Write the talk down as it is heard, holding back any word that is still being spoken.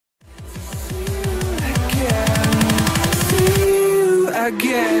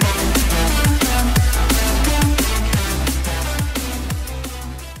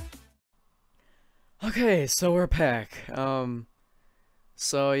Okay, so we're back.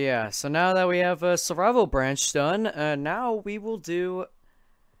 So yeah, so now that we have a survival branch done, now we will do,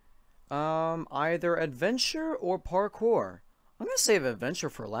 either adventure or parkour. I'm gonna save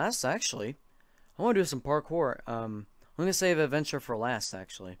adventure for last, actually. I wanna do some parkour. I'm gonna save adventure for last,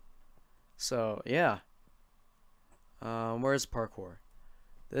 actually. So, yeah. Where's parkour?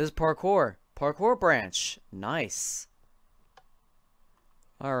 This is parkour. Parkour branch. Nice.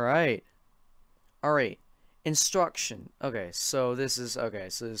 Alright. Alright. Instruction. Okay, so this is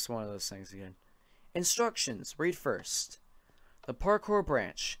one of those things again. Instructions. Read first. The parkour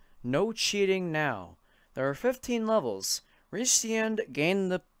branch. No cheating now. There are 15 levels. Reach the end, gain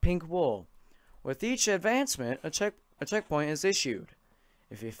the pink wool. With each advancement, a checkpoint is issued.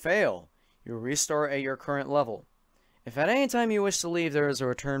 If you fail, you restart at your current level. If at any time you wish to leave, there is a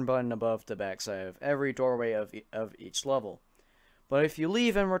return button above the backside of every doorway of each level. But if you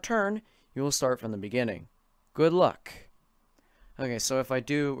leave and return, you will start from the beginning. Good luck. Okay, so if I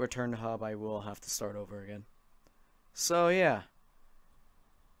do return to hub, I will have to start over again. So, yeah.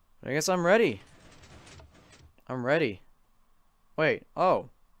 I guess I'm ready. I'm ready. Wait, oh.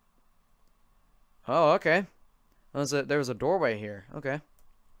 Oh, okay. There was a doorway here. Okay.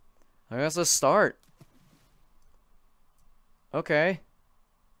 I guess let's start. Okay.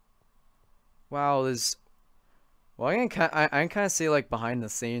 Wow, this... Well, I can kind of see, like, behind the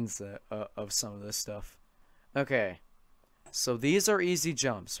scenes of some of this stuff. Okay. So these are easy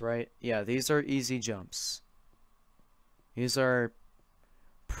jumps, right? Yeah, these are easy jumps. These are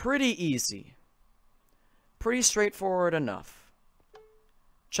pretty easy. Pretty straightforward enough.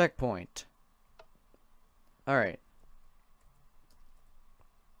 Checkpoint. Alright.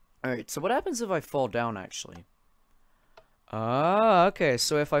 Alright, so what happens if I fall down, actually? Ah, okay,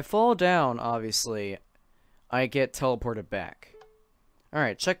 so if I fall down, obviously, I get teleported back.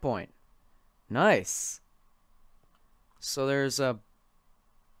 Alright, checkpoint. Nice. So there's a...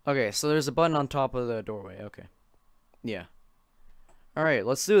 Okay, so there's a button on top of the doorway, okay. Yeah. Alright,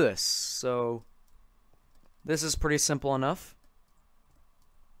 let's do this. So, this is pretty simple enough.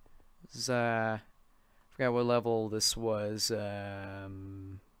 This is, I forgot what level this was.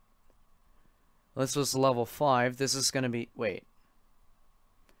 This was level 5. This is gonna be... Wait.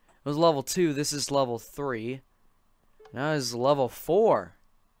 It was level 2. This is level 3. Now this is level 4.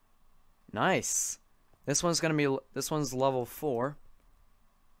 Nice. This one's gonna be... This one's level 4.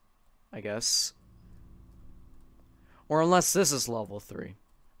 I guess. Or unless this is level 3.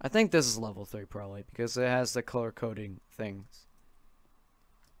 I think this is level 3, probably, because it has the color coding things.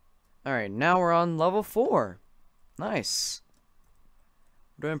 Alright, now we're on level 4. Nice.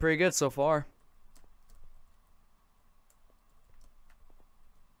 We're doing pretty good so far.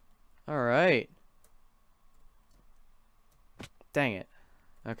 Alright. Dang it.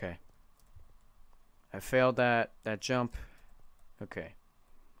 Okay. I failed that jump. Okay.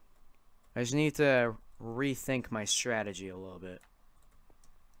 I just need to rethink my strategy a little bit.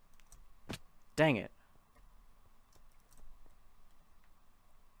 Dang it.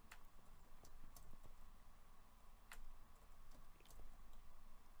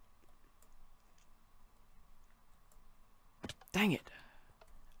 Dang it.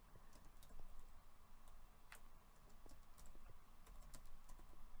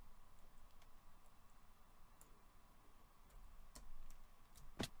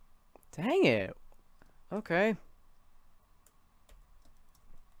 Dang it. Okay.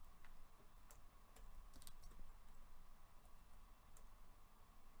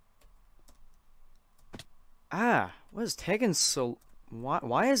 Ah, what is taking so...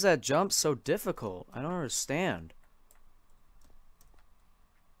 Why is that jump so difficult? I don't understand.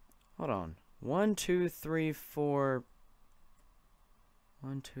 Hold on. 1, 2, 3, 4...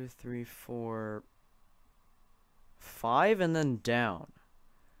 1, 2, 3, 4... 5 and then down.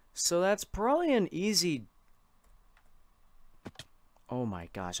 So that's probably an easy... Oh my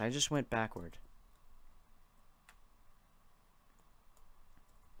gosh, I just went backward.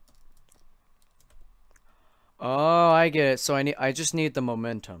 Oh, I get it. So I just need the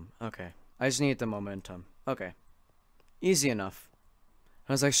momentum. Okay. I just need the momentum. Okay. Easy enough.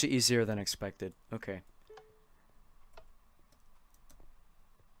 That was actually easier than expected. Okay.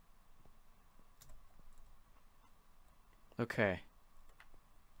 Okay.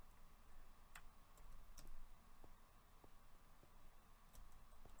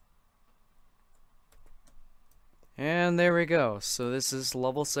 And there we go. So this is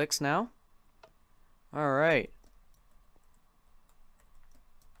level 6 now. Alright.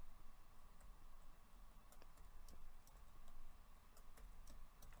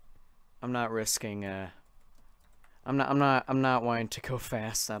 I'm not risking I'm not wanting to go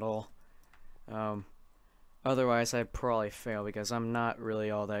fast at all. Otherwise, I'd probably fail because I'm not really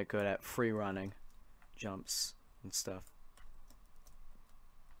all that good at free running jumps and stuff.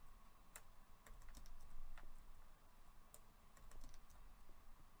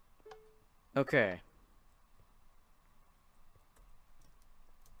 Okay.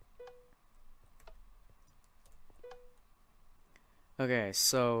 Okay,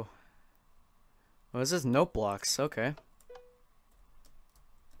 so... What is this? Note blocks. Okay.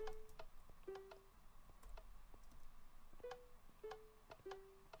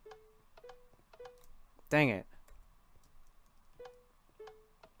 Dang it.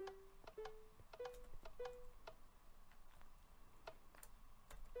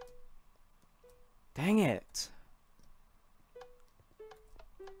 Dang it.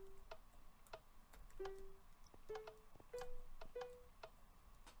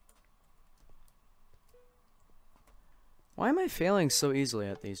 Why am I failing so easily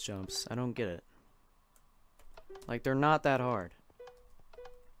at these jumps? I don't get it. Like, they're not that hard.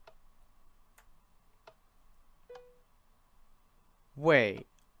 Wait.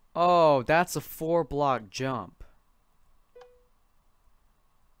 Oh, that's a 4-block jump.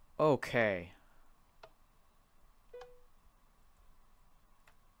 Okay.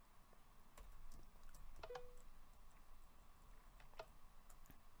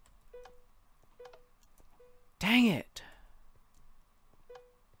 Dang it.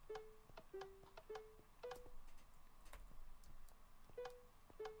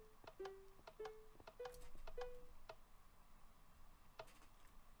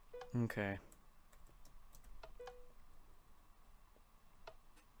 Okay.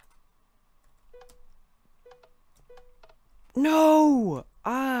 No!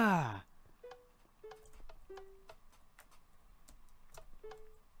 Ah!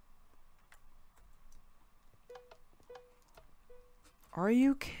 Are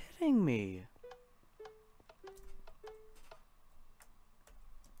you kidding me?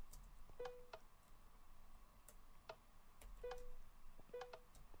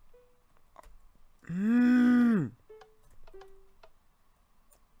 Mmm.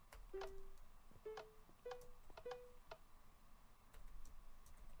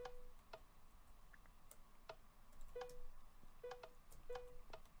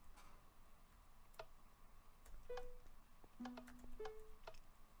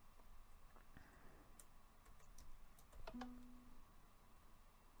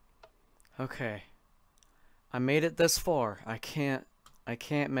 Okay. I made it this far. I can't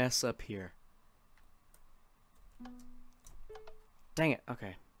mess up here. Dang it.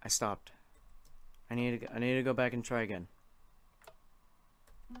 Okay. I stopped. I need to go back and try again.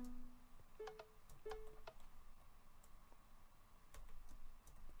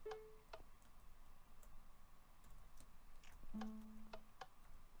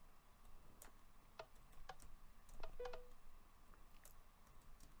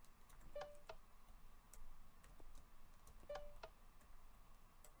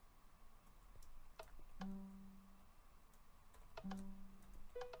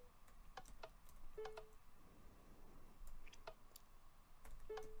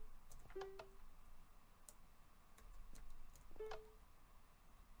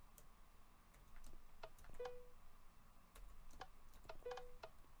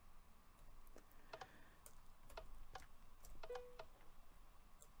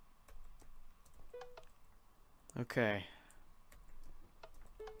 Okay.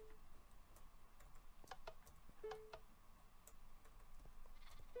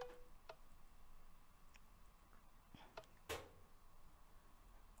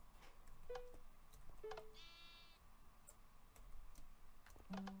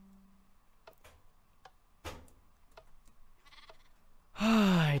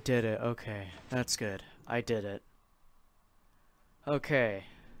 I did it. Okay. That's good. I did it. Okay.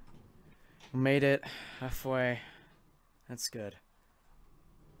 Made it halfway. That's good.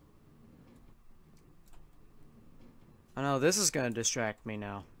 I know this is gonna distract me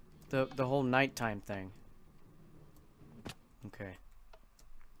now. The whole nighttime thing. Okay.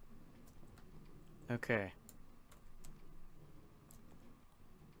 Okay.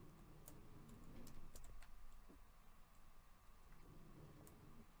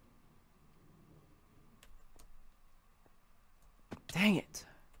 Dang it.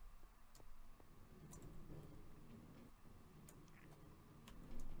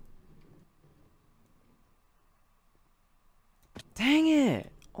 Dang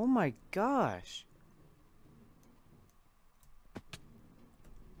it. Oh my gosh.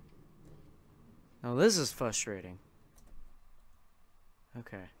 Now this is frustrating.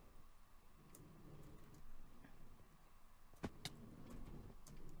 Okay.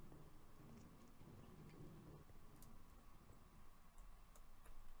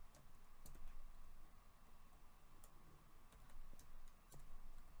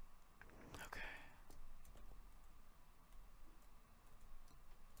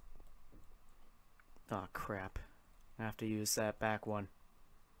 Oh crap. I have to use that back one.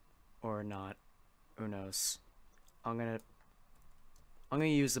 Or not. Who knows. I'm gonna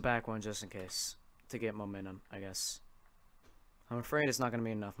use the back one just in case. To get momentum, I guess. I'm afraid it's not gonna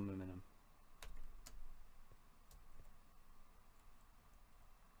be enough momentum.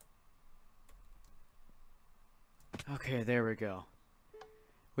 Okay, there we go.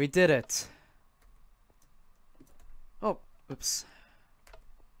 We did it. Oh, oops.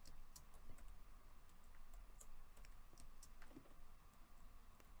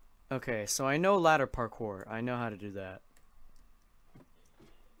 Okay, so I know ladder parkour. I know how to do that.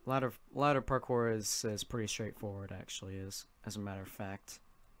 Ladder parkour is pretty straightforward, actually, as a matter of fact.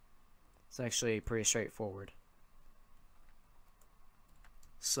 It's actually pretty straightforward.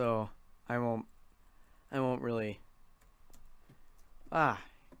 So I won't really. Ah,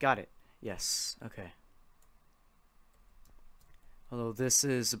 got it. Yes. Okay. Although this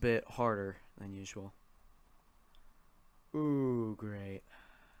is a bit harder than usual. Ooh, great.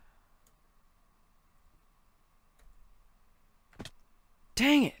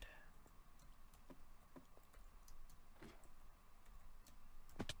 Dang it!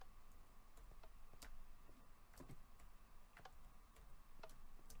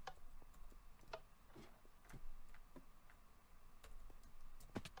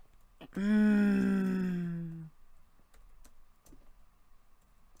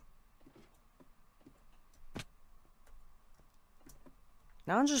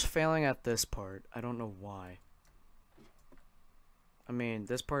 Now I'm just failing at this part. I don't know why. I mean,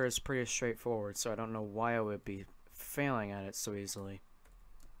 this part is pretty straightforward, so I don't know why I would be failing at it so easily.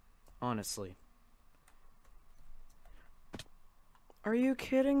 Honestly. Are you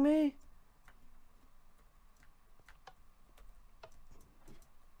kidding me?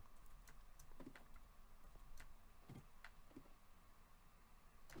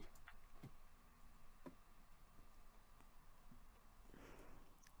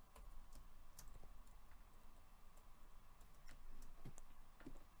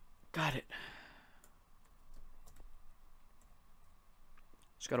 Got it.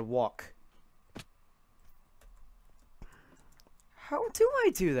 Just gotta walk. How do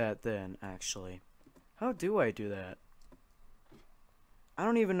I do that then, actually? How do I do that? I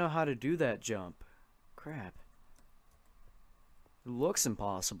don't even know how to do that jump. Crap. It looks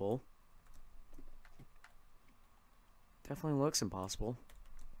impossible. Definitely looks impossible.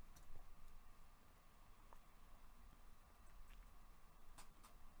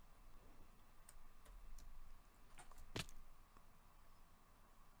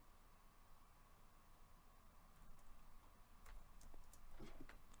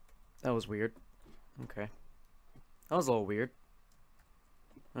 That was weird. Okay. That was a little weird.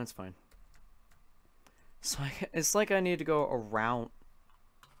 That's fine. So it's like I need to go around.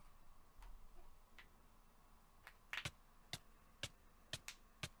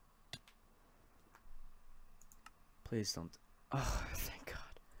 Please don't. Oh, thank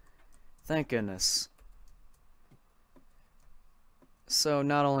God. Thank goodness. So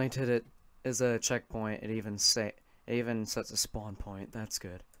not only did it is a checkpoint, it even sets a spawn point. That's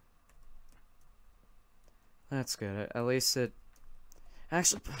good. That's good. At least it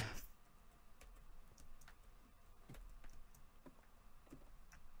actually.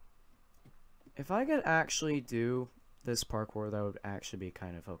 If I could actually do this parkour, that would actually be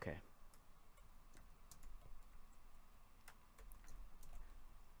kind of okay.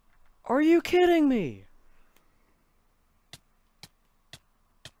 Are you kidding me?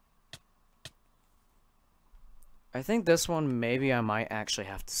 I think this one maybe I might actually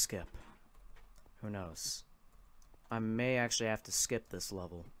have to skip. Who knows? I may actually have to skip this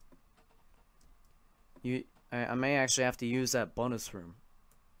level. I may actually have to use that bonus room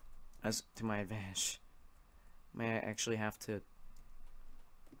as to my advantage. May I actually have to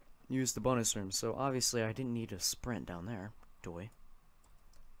use the bonus room? So obviously I didn't need to sprint down there, do I?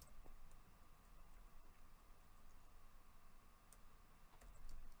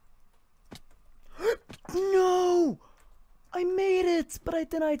 No! I made it, but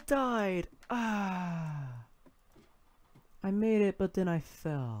then I died. Ah. I made it, but then I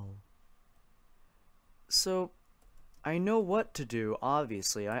fell. So, I know what to do,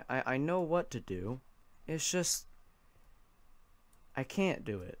 obviously. I know what to do. It's just I can't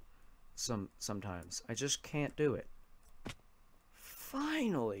do it. Sometimes. I just can't do it.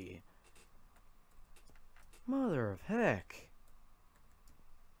 Finally. Mother of heck.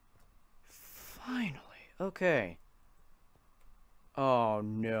 Finally. Okay. Oh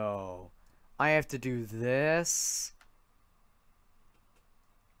no. I have to do this.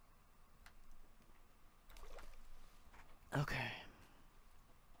 Okay.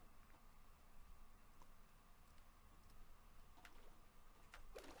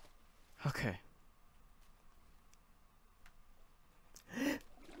 Okay.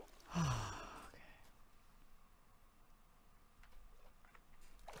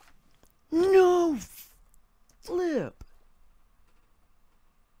 No! Flip!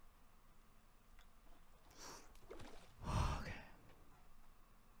 Okay.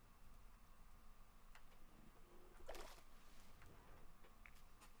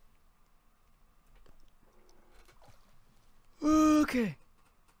 Okay.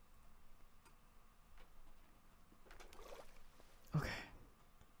 Okay.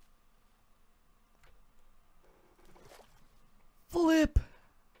 Flip!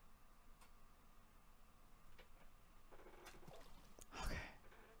 Okay.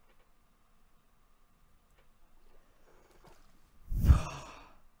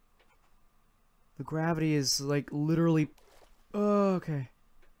 The gravity is like literally. Oh, okay.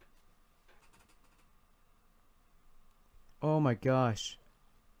 Oh my gosh.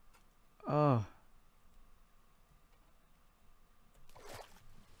 Oh.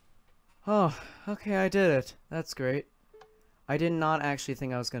 Oh, okay, I did it. That's great. I did not actually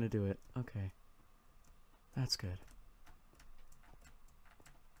think I was gonna do it. Okay. That's good.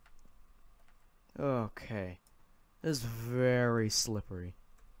 Okay. This is very slippery.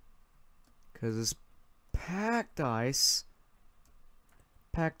 Because this packed ice...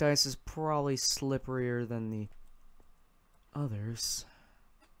 Packed ice is probably slipperier than the others.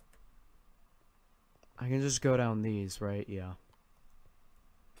 I can just go down these, right? Yeah.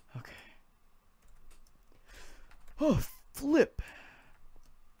 Okay. Oh, flip!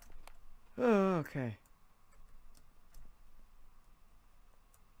 Oh, okay.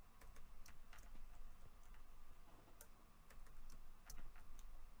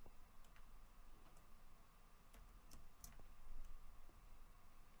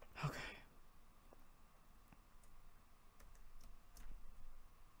 Okay.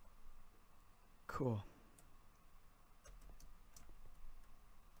 Cool.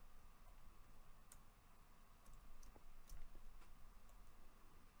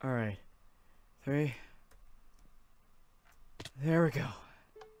 Alright. 3. There we go.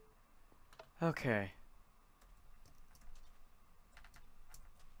 Okay.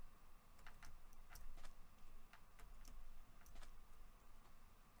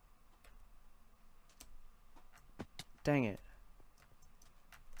 Dang it.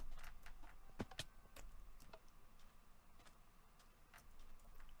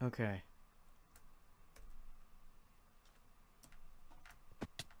 Okay.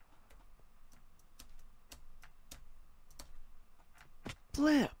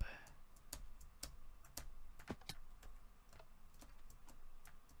 Flip!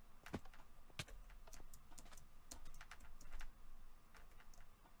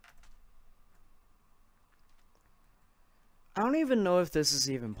 I don't even know if this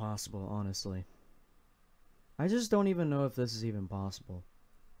is even possible, honestly. I just don't even know if this is even possible.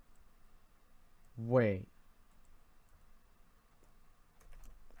 Wait.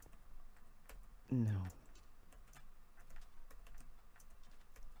 No.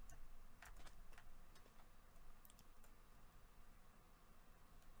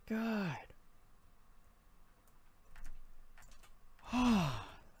 God. Oh,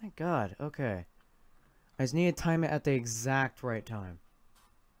 thank God. Okay. I just need to time it at the exact right time.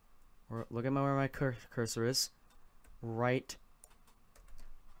 Look at where my cursor is. Right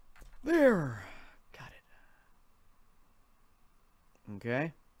there. Got it.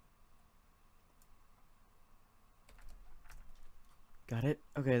 Okay. Got it.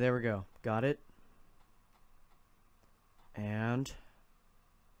 Okay, there we go. Got it. And...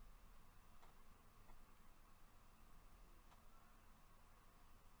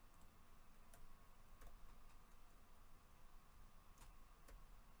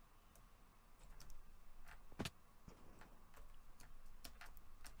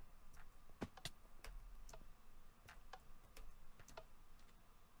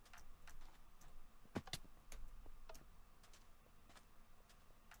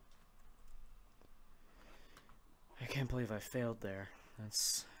 I can't believe I failed there.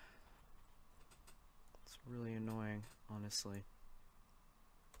 That's really annoying, honestly.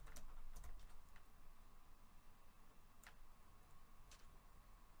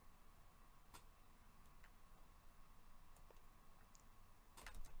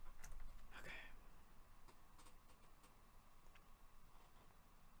 Okay.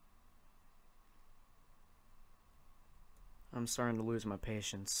 I'm starting to lose my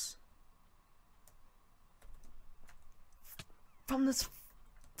patience. From this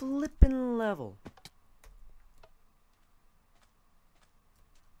flippin' level.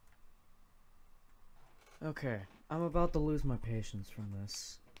 Okay, I'm about to lose my patience from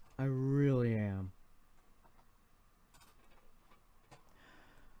this. I really am.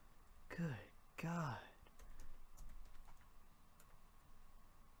 Good God.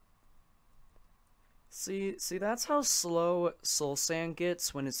 See, that's how slow soul sand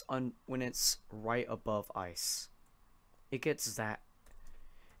gets when it's right above ice. It gets that.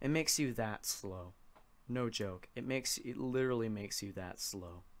 It makes you that slow. No joke. It literally makes you that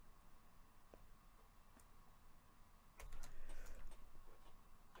slow.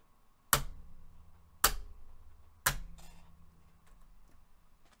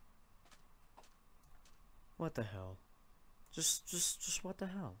 What the hell? Just what the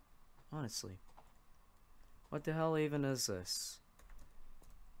hell? Honestly. What the hell even is this?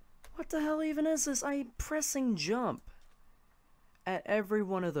 What the hell even is this? I'm pressing jump at every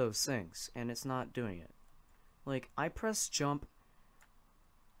one of those things, and it's not doing it. Like, I pressed jump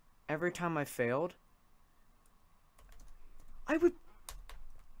every time I failed. I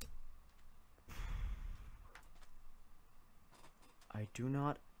do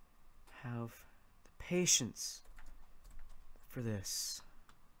not have the patience for this.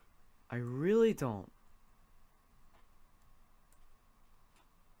 I really don't.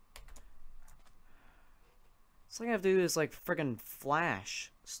 It's like I have to do this like friggin'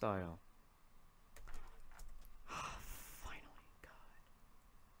 Flash style. Finally, God.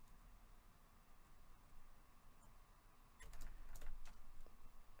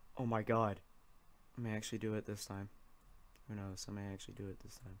 Oh my God. I may actually do it this time. Who knows? I may actually do it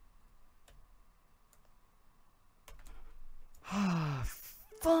this time.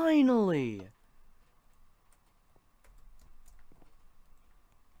 Finally!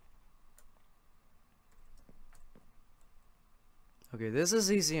 Okay, this is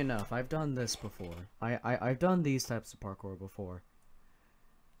easy enough. I've done this before. I've done these types of parkour before.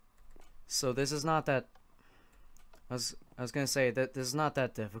 So this is not that... I was gonna say that this is not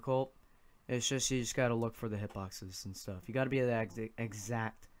that difficult. It's just you just gotta look for the hitboxes and stuff. You gotta be at the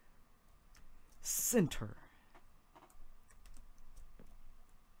exact center.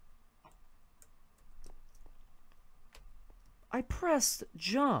 I pressed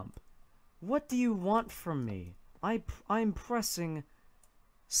jump. What do you want from me? I'm pressing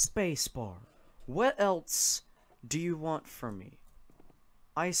spacebar. What else do you want from me?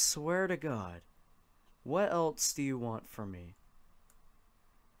 I swear to God. What else do you want from me?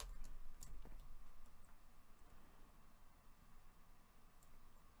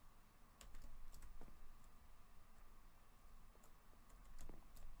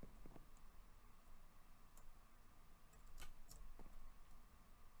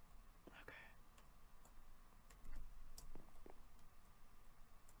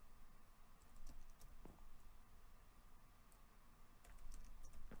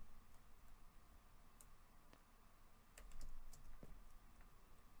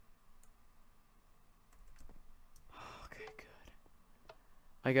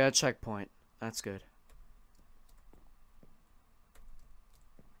 I got a checkpoint. That's good.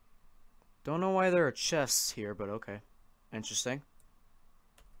 Don't know why there are chests here, but okay. Interesting.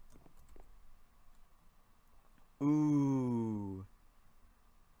 Ooh.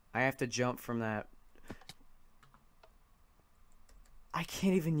 I have to jump from that. I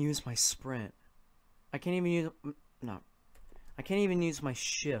can't even use my sprint. I can't even use... No. I can't even use my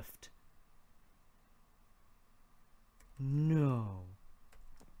shift. No.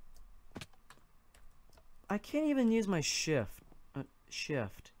 I can't even use my shift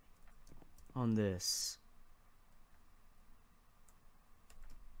on this.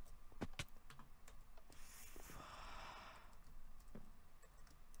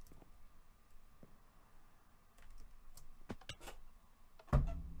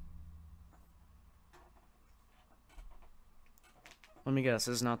 Let me guess,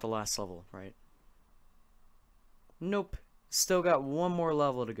 this is not the last level, right? Nope. Still got one more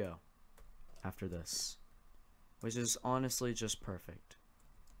level to go after this. Which is honestly just perfect.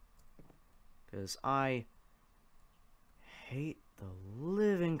 Because I hate the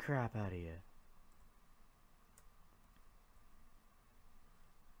living crap out of you.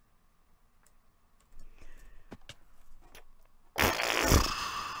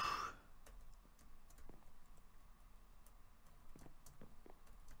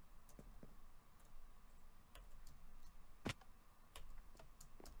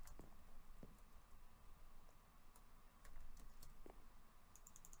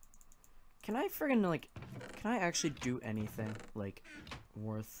 Can I friggin' like, can I actually do anything like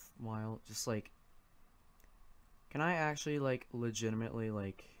worthwhile? Just like, can I actually like legitimately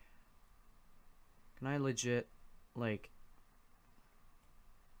like, can I legit like,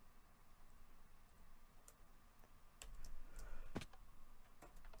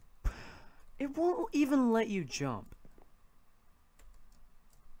 It won't even let you jump.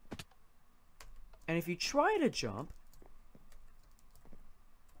 And if you try to jump...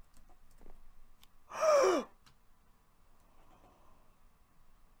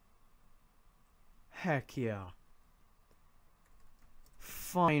 Heck yeah.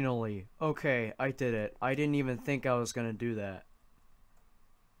 Finally. Okay, I did it. I didn't even think I was gonna do that.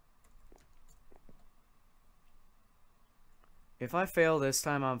 If I fail this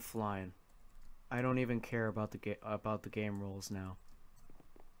time, I'm flying. I don't even care about the game rules now.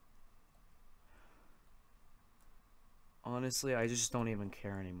 Honestly, I just don't even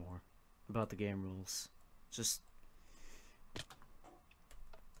care anymore about the game rules. Just...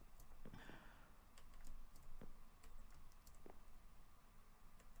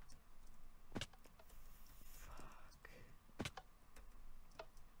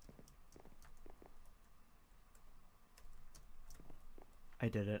 I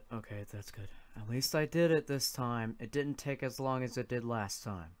did it. Okay, that's good. At least I did it this time. It didn't take as long as it did last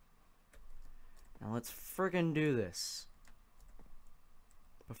time. Now let's friggin' do this.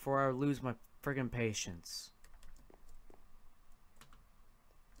 Before I lose my friggin' patience.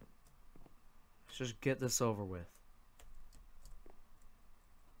 Let's just get this over with.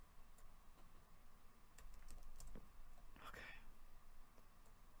 Okay.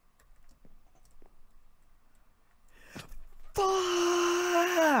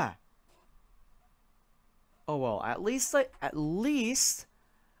 Oh well, at least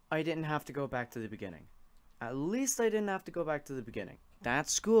I didn't have to go back to the beginning. At least I didn't have to go back to the beginning.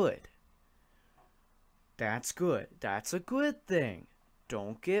 That's good. That's good. That's a good thing.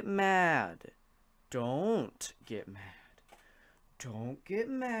 Don't get mad. Don't get mad. Don't get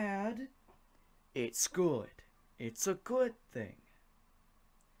mad. It's good. It's a good thing.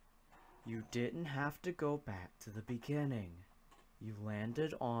 You didn't have to go back to the beginning. You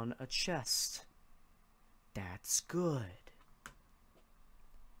landed on a chest. That's good.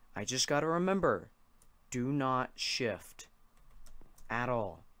 I just gotta remember, do not shift at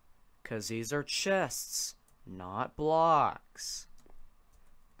all, because these are chests, not blocks.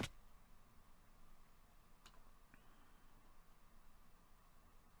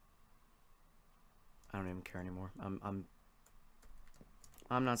 I don't even care anymore. I'm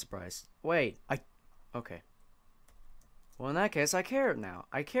not surprised. Wait, okay. Well, in that case, I care now.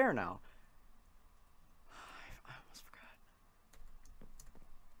 I care now. I almost forgot.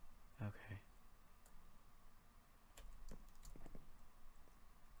 Okay.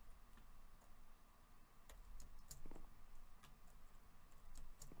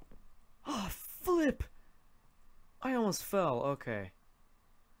 Oh, flip! I almost fell. Okay.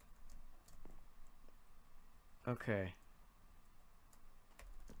 Okay.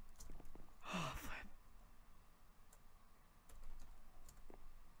 Oh, flip.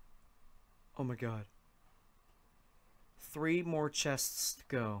 Oh my god. 3 more chests to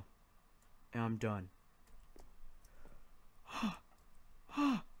go. And I'm done.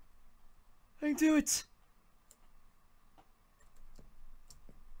 I can do it!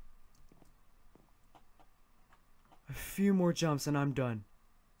 A few more jumps and I'm done.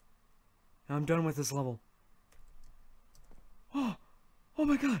 I'm done with this level. Oh! Oh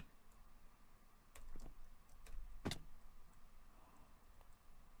my god!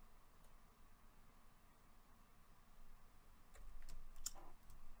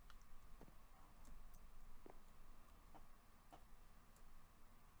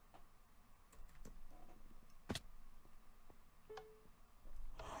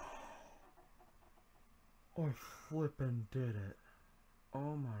 I flippin' did it.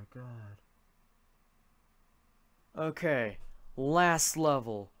 Oh my god. Okay, last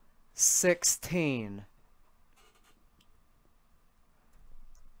level, 16.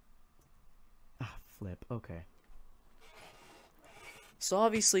 Ah, flip, okay. So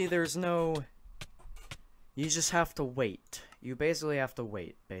obviously there's no... You just have to wait. You basically have to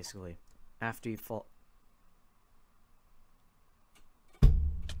wait, basically. After you fall...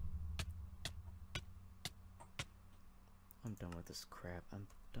 I'm done with this crap. I'm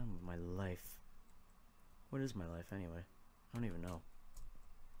done with my life. What is my life anyway? I don't even know.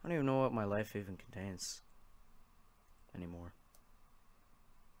 I don't even know what my life even contains anymore.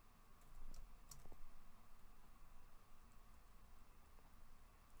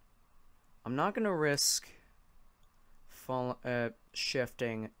 I'm not gonna risk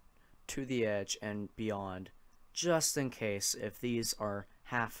shifting to the edge and beyond, just in case if these are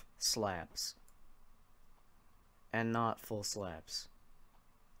half slabs and not full slabs.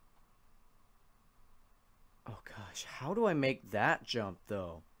 Oh gosh, how do I make that jump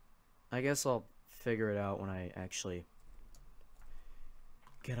though? I guess I'll figure it out when I actually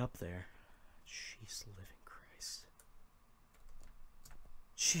get up there. Jeez living Christ.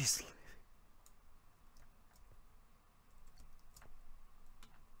 Jeez living.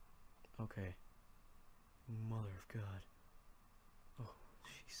 Okay. Mother of God. Oh,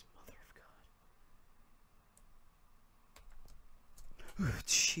 jeez, mother of God.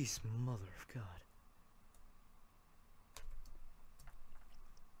 Jeez, mother of God.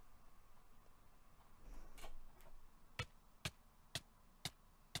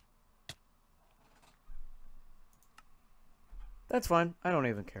 That's fine. I don't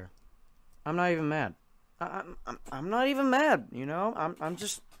even care. I'm not even mad. I'm not even mad, you know?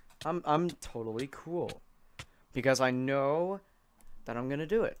 I'm totally cool. Because I know that I'm gonna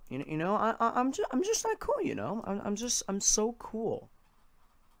do it. You know, I'm just that cool, you know? I'm so cool.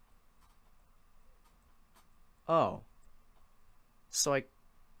 Oh. So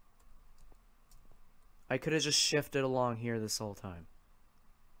I could have just shifted along here this whole time.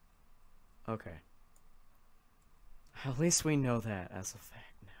 Okay. At least we know that as a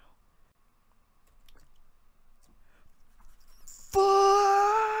fact now.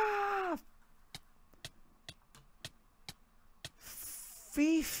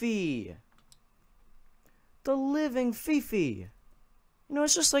 Fifi! The living Fifi! You know,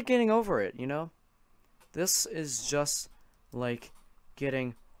 it's just like getting over it, you know? This is just like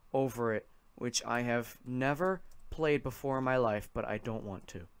getting over it, which I have never played before in my life, but I don't want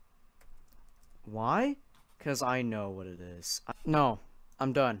to. Why? Because I know what it is. No.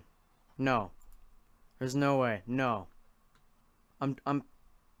 I'm done. No. There's no way. No.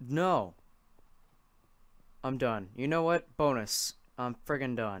 No. I'm done. You know what? Bonus. I'm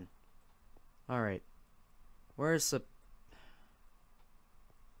friggin' done. Alright. Where's the...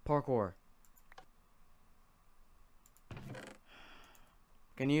 parkour?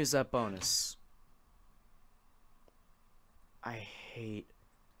 Can use that bonus. I hate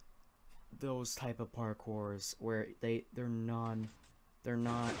those type of parkours where they're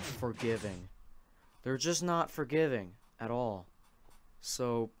not forgiving. They're just not forgiving at all.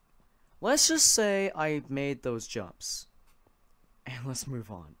 So let's just say I made those jumps. And let's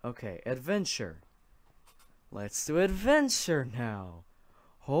move on. Okay, adventure. Let's do adventure now.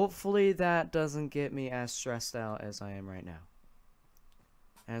 Hopefully that doesn't get me as stressed out as I am right now.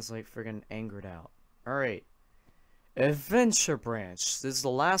 As like friggin' angered out. Alright. Adventure branch. This is the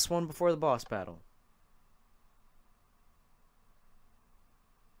last one before the boss battle.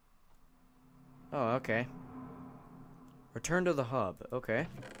 Oh, okay. Return to the hub. Okay.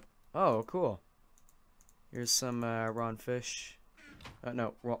 Oh, cool. Here's some raw fish.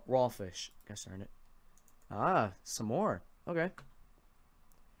 No, raw fish. Gosh darn it. Ah, some more. Okay.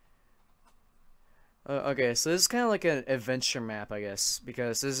 Okay, so this is kind of like an adventure map, I guess,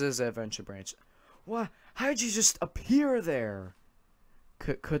 because this is an adventure branch. What? How did you just appear there?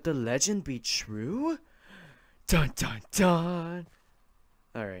 Could the legend be true? Dun dun dun.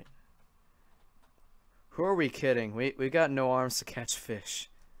 All right. Who are we kidding? We got no arms to catch fish.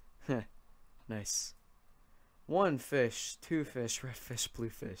 Nice. 1 fish, 2 fish, red fish, blue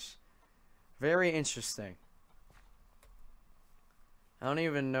fish. Very interesting. I don't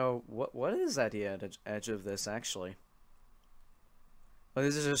even know what is at the edge of this actually. Oh,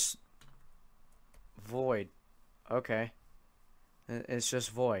 this is just void. Okay. It's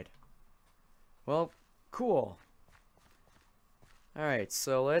just void. Well, cool. All right,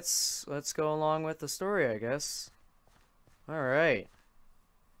 so let's go along with the story, I guess. All right.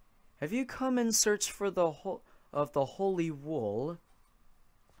 Have you come in search for the holy wool?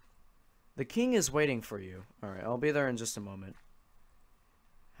 The king is waiting for you. All right, I'll be there in just a moment.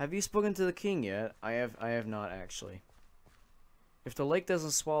 Have you spoken to the king yet? I have not actually. If the lake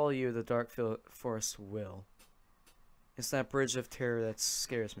doesn't swallow you, the dark forest will. It's that bridge of terror that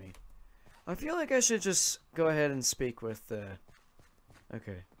scares me. I feel like I should just go ahead and speak with the...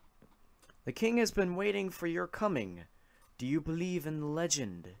 Okay. The king has been waiting for your coming. Do you believe in the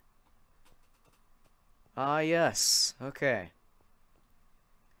legend? Ah, yes. Okay.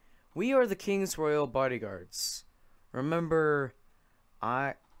 We are the king's royal bodyguards. Remember,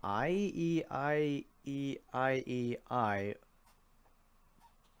 I.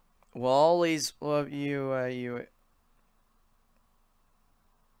 Will always love you, you.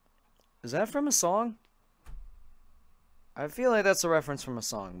 Is that from a song? I feel like that's a reference from a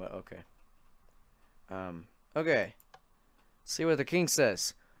song, but okay. Okay. See what the king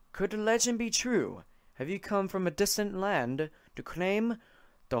says. Could the legend be true? Have you come from a distant land to claim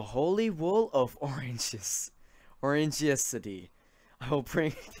the holy wool of Orangeicity?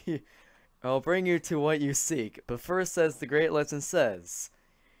 I'll bring you to what you seek. But first, as the great legend says,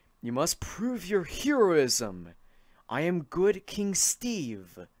 you must prove your heroism. I am good King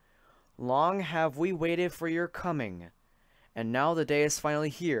Steve. Long have we waited for your coming, and now the day is finally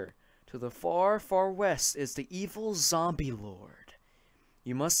here. To the far, far west is the evil zombie lord.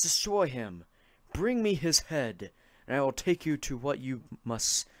 You must destroy him. Bring me his head, and I will take you to what you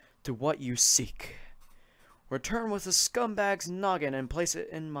seek. Return with the scumbag's noggin and place it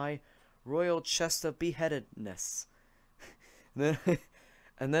in my royal chest of beheadedness.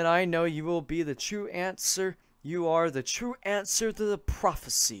 And then I know you will be the true answer. You are the true answer to the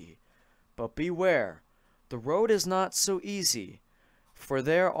prophecy. But beware, the road is not so easy, for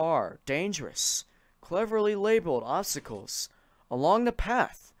there are dangerous, cleverly labeled obstacles along the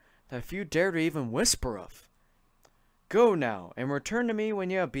path that few dare to even whisper of. Go now, and return to me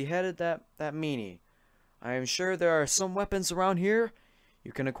when you have beheaded that meanie. I am sure there are some weapons around here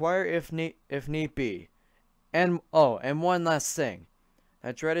you can acquire if need be. And one last thing.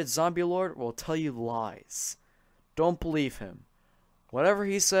 That dreaded zombie lord will tell you lies. Don't believe him. Whatever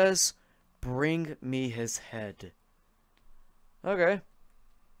he says, bring me his head. Okay.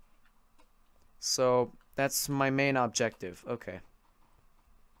 So, that's my main objective. Okay.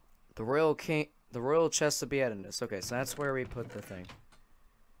 The royal chest of beheadedness. Okay, so that's where we put the thing.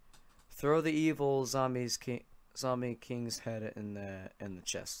 Throw the evil zombie king's head in the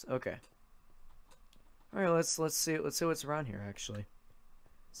chest. Okay. All right, let's see what's around here actually.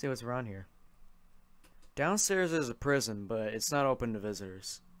 See what's around here. Downstairs is a prison, but it's not open to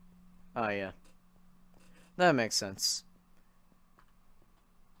visitors. Oh yeah. That makes sense.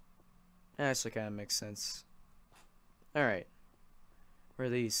 That actually kind of makes sense. All right. Where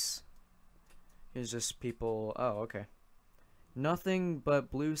are these? Here's just people. Oh, okay. Nothing but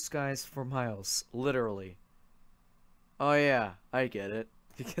blue skies for miles, literally. Oh yeah, I get it.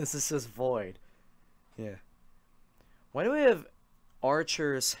 Because this is void. Yeah. Why do we have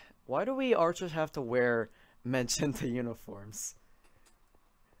archers? Why do we archers have to wear magenta uniforms?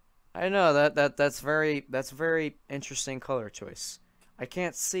 I know that's very interesting color choice. I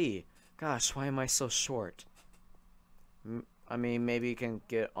can't see. Gosh, why am I so short? I mean, maybe you can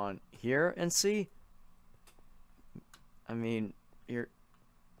get on here and see. I mean,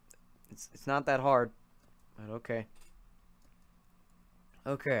 it's not that hard, but okay.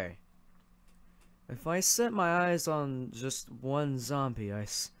 Okay. If I set my eyes on just one zombie,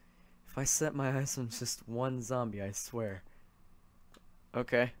 if I set my eyes on just one zombie, I swear.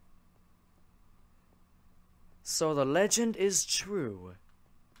 Okay. So the legend is true.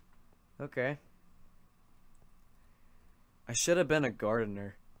 Okay. I should have been a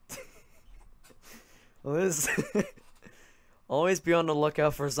gardener. Well, this always be on the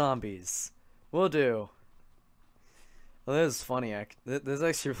lookout for zombies. Will do. Well, this is funny. This is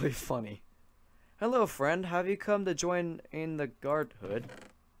actually really funny. Hello, friend. Have you come to join in the guardhood?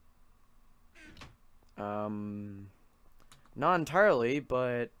 Not entirely,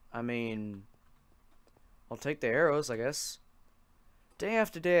 but I mean, I'll take the arrows, I guess. Day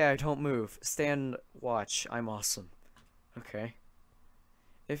after day, I don't move. Stand watch. I'm awesome. Okay.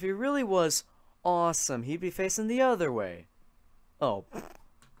 If he really was awesome, he'd be facing the other way. Oh.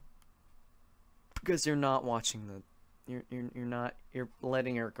 Because you're not watching the... You're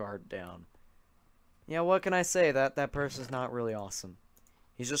letting your guard down. Yeah, what can I say? That person's not really awesome.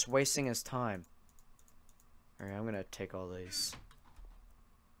 He's just wasting his time. Alright, I'm gonna take all these.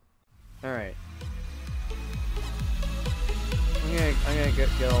 Alright. I'm gonna get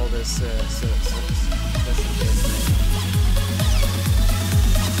all this, this